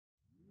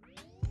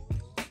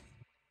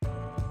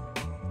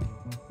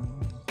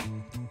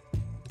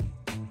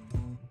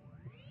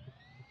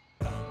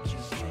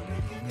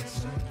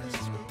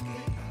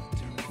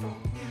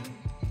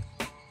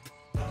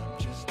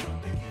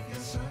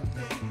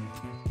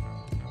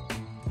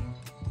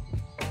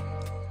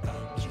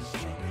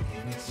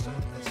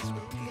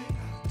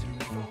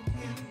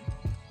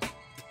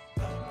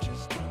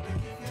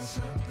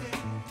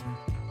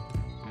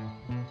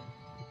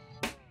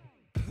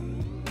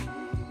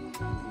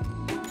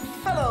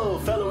Hello,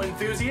 fellow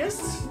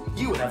enthusiasts!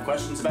 You have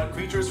questions about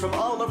creatures from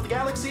all over the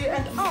galaxy,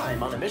 and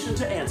I'm on a mission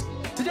to answer.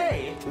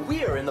 Today,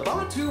 we're in the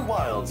Batuu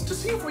Wilds to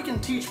see if we can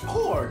teach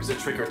porgs a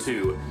trick or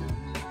two.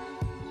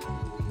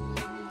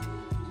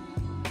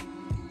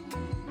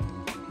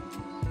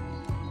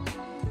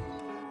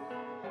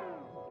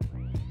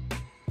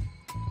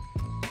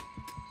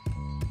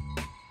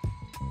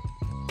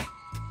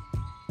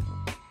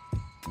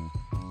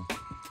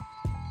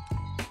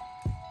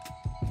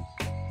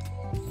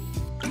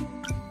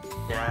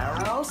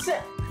 Now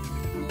sit.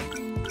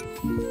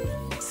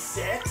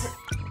 Sit.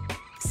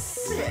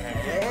 Sit.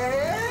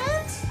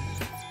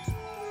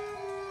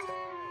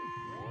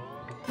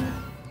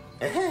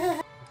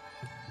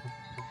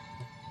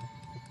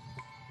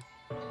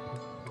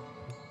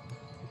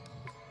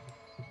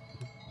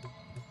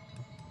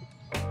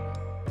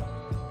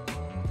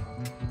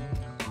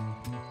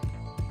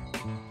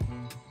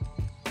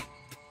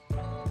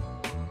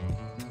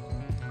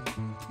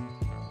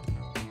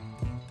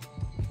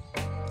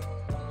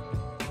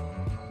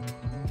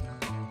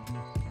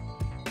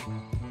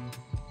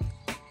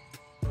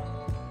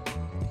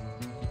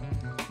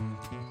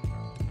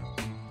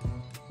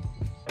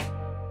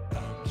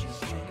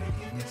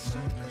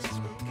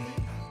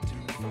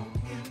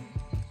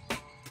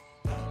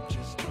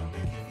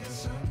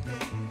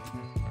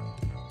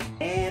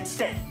 And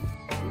stay.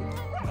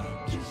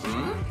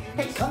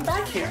 Hey, come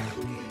back here.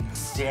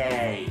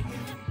 Stay.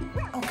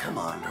 Oh, come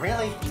on,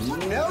 really?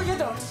 No, you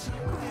don't.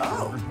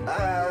 Oh,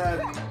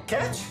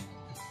 catch?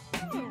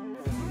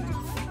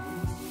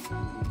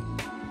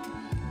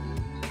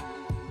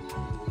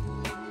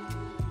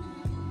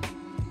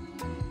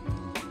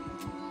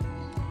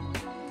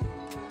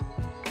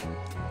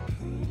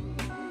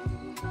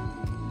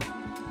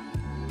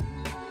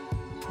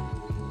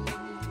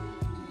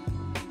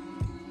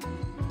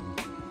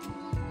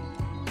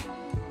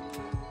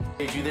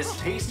 Made you this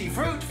tasty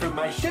fruit from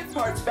my ship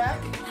parts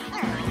back.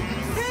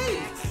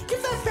 Hey,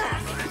 give that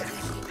back.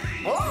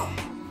 Whoa.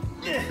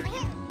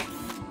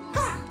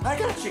 Ha, I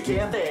got you,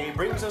 Canthe.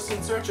 Brings us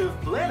in search of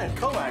Planet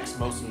Coax's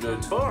most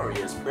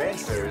notorious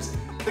pranksters,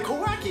 the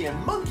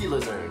Kowakian monkey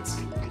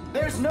lizards.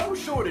 There's no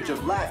shortage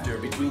of laughter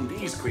between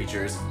these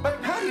creatures,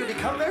 but how do you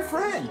become their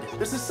friend?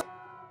 This is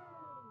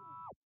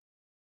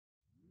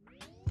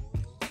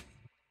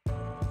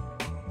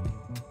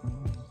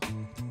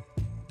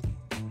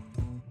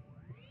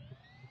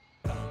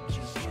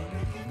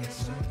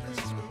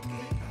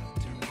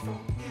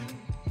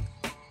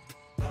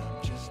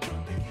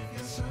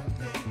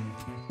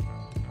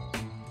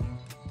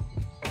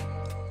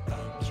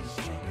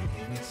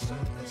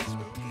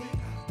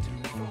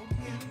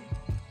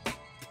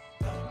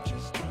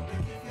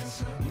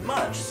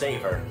much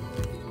safer.